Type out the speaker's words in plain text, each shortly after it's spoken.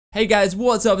Hey guys,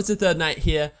 what's up? It's TheThirdKnight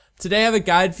here. Today I have a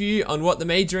guide for you on what the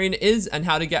Mage Arena is and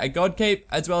how to get a God Cape,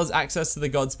 as well as access to the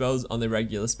God spells on the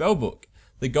regular spellbook.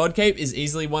 The God Cape is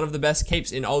easily one of the best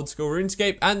capes in old school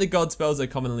RuneScape, and the God spells are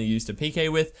commonly used to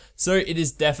PK with, so it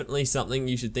is definitely something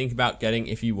you should think about getting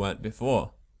if you weren't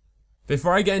before.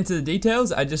 Before I get into the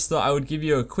details, I just thought I would give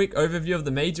you a quick overview of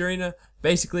the Mage Arena.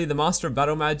 Basically, the Master of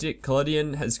Battle Magic,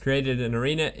 Collodion, has created an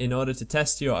arena in order to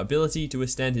test your ability to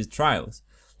withstand his trials.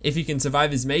 If you can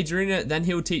survive his Mage Arena, then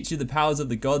he'll teach you the powers of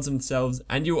the gods themselves,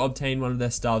 and you'll obtain one of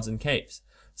their staves and capes.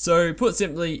 So, put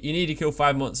simply, you need to kill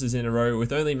 5 monsters in a row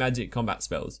with only magic combat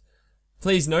spells.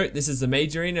 Please note, this is the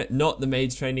Mage Arena, not the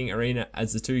Mage Training Arena,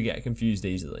 as the two get confused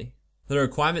easily. The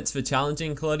requirements for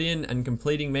challenging Collodion and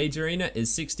completing Mage Arena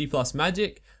is 60 plus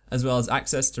magic, as well as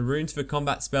access to runes for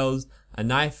combat spells, a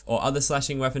knife or other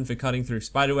slashing weapon for cutting through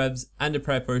spiderwebs, and a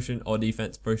prayer potion or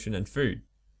defense potion and food.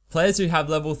 Players who have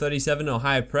level 37 or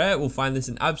higher prayer will find this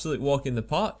an absolute walk in the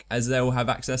park, as they will have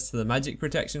access to the magic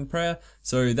protection prayer,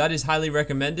 so that is highly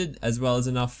recommended, as well as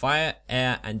enough fire,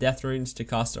 air and death runes to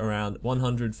cast around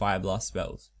 100 fire blast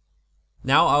spells.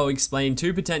 Now I'll explain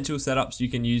 2 potential setups you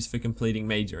can use for completing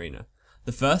Mage Arena.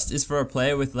 The first is for a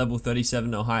player with level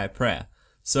 37 or higher prayer.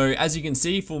 So as you can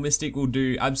see, Full Mystic will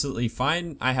do absolutely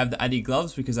fine. I have the Ardy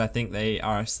gloves because I think they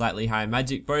are a slightly higher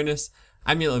magic bonus,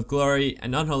 Amulet of Glory,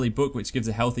 an Unholy Book which gives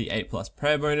a healthy 8 plus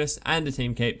prayer bonus, and a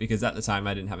Team Cape because at the time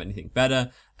I didn't have anything better,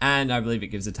 and I believe it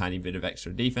gives a tiny bit of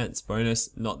extra defense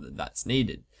bonus, not that that's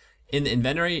needed. In the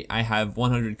inventory, I have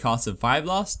 100 casts of Fire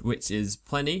Blast, which is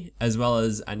plenty, as well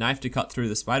as a knife to cut through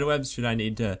the spiderwebs should I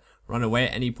need to run away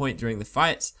at any point during the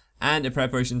fights, and a prayer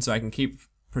potion so I can keep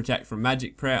protect from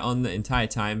magic prayer on the entire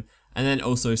time, and then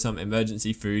also some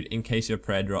emergency food in case your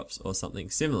prayer drops or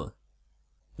something similar.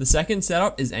 The second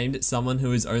setup is aimed at someone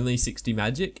who is only 60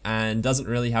 magic and doesn't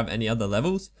really have any other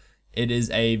levels. It is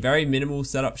a very minimal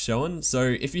setup shown,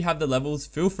 so if you have the levels,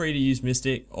 feel free to use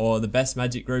Mystic or the best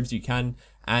magic robes you can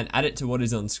and add it to what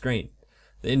is on screen.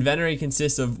 The inventory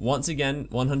consists of, once again,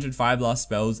 100 Fire Blast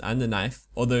spells and the knife,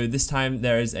 although this time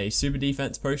there is a super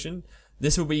defense potion.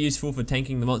 This will be useful for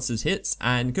tanking the monster's hits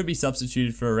and could be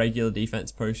substituted for a regular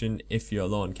defense potion if you're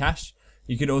low on cash.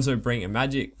 You could also bring a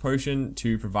magic potion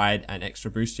to provide an extra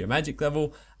boost to your magic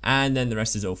level, and then the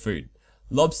rest is all food.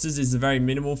 Lobsters is a very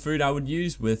minimal food I would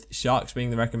use, with sharks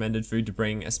being the recommended food to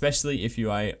bring, especially if you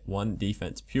are 1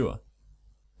 defense pure.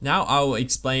 Now I will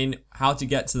explain how to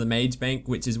get to the Mage Bank,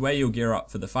 which is where you'll gear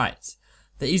up for the fights.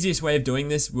 The easiest way of doing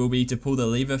this will be to pull the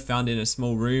lever found in a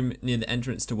small room near the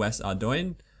entrance to West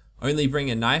Ardoin. Only bring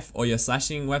a knife or your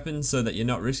slashing weapon so that you're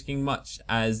not risking much,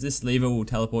 as this lever will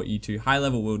teleport you to high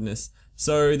level wilderness,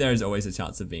 so there is always a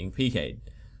chance of being PK'd.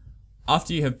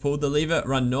 After you have pulled the lever,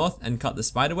 run north and cut the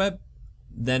spiderweb,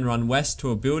 then run west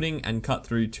to a building and cut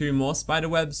through 2 more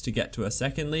spiderwebs to get to a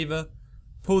second lever.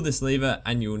 Pull this lever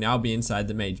and you will now be inside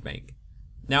the Mage Bank.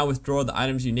 Now withdraw the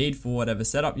items you need for whatever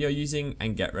setup you're using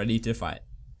and get ready to fight.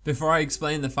 Before I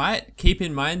explain the fight, keep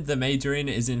in mind the Mage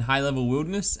Arena is in high level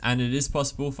wilderness and it is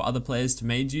possible for other players to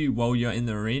mage you while you're in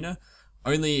the arena.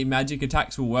 Only magic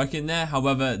attacks will work in there,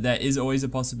 however there is always a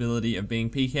possibility of being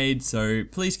PK'd, so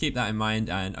please keep that in mind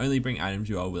and only bring items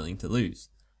you are willing to lose.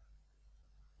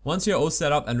 Once you're all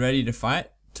set up and ready to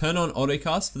fight, turn on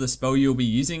autocast for the spell you'll be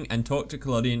using and talk to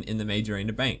Collodion in the Mage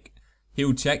Arena Bank. He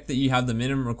will check that you have the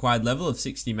minimum required level of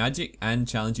 60 magic and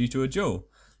challenge you to a duel.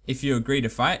 If you agree to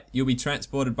fight, you'll be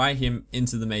transported by him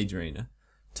into the Mage Arena.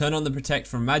 Turn on the Protect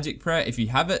from Magic prayer if you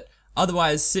have it,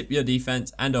 otherwise sip your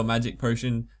defense and or magic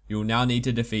potion. You will now need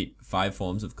to defeat 5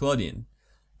 forms of Collodion.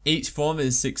 Each form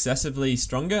is successively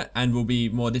stronger and will be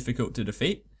more difficult to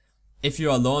defeat. If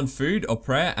you are low on food or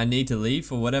prayer and need to leave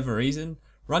for whatever reason,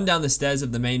 run down the stairs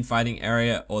of the main fighting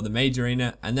area or the Mage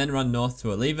Arena and then run north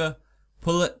to a lever,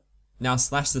 pull it, now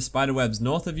slash the spiderwebs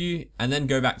north of you and then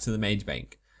go back to the Mage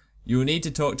Bank. You will need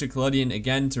to talk to Collodion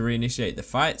again to reinitiate the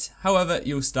fight, however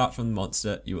you will start from the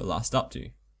monster you were last up to.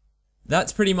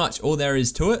 That's pretty much all there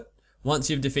is to it.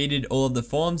 Once you've defeated all of the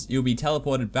forms, you'll be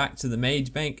teleported back to the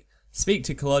Mage Bank, speak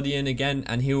to Collodion again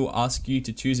and he will ask you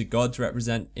to choose a god to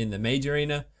represent in the Mage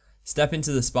Arena, step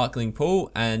into the sparkling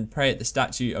pool and pray at the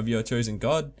statue of your chosen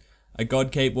god. A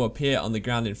god cape will appear on the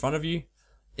ground in front of you.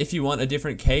 If you want a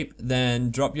different cape, then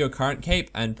drop your current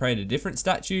cape and pray at a different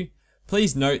statue.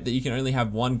 Please note that you can only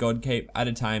have 1 god cape at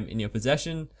a time in your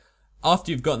possession.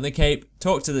 After you've gotten the cape,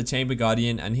 talk to the Chamber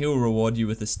Guardian and he will reward you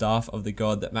with the staff of the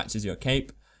god that matches your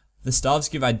cape. The staffs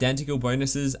give identical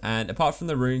bonuses and apart from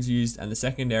the runes used and the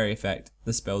secondary effect,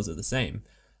 the spells are the same.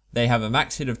 They have a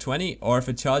max hit of 20 or if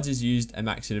a charge is used, a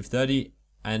max hit of 30,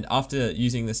 and after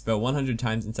using the spell 100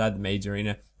 times inside the Mage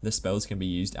Arena, the spells can be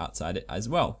used outside it as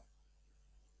well.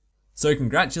 So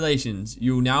congratulations,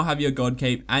 you will now have your God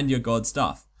Cape and your God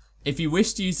Staff. If you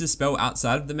wish to use the spell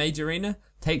outside of the Mage Arena,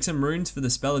 take some runes for the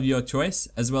spell of your choice,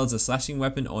 as well as a slashing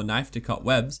weapon or knife to cut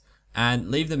webs, and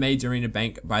leave the Mage Arena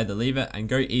bank by the lever and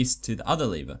go east to the other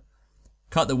lever.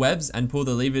 Cut the webs and pull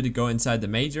the lever to go inside the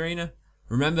Mage Arena.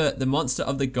 Remember, the monster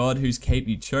of the god whose cape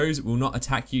you chose will not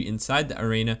attack you inside the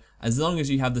arena as long as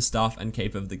you have the staff and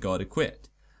cape of the god equipped.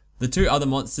 The two other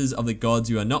monsters of the gods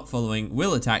you are not following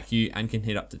will attack you and can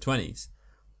hit up to 20s.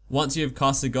 Once you have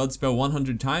cast the god spell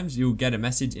 100 times, you will get a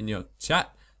message in your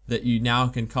chat that you now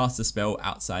can cast the spell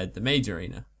outside the Mage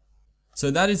Arena. So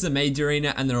that is the Mage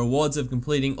Arena and the rewards of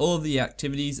completing all of the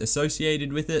activities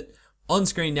associated with it. On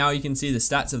screen now you can see the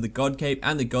stats of the God Cape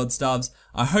and the God Staves.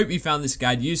 I hope you found this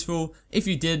guide useful. If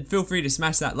you did, feel free to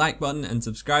smash that like button and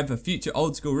subscribe for future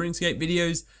old school RuneScape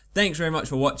videos. Thanks very much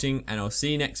for watching, and I'll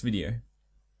see you next video.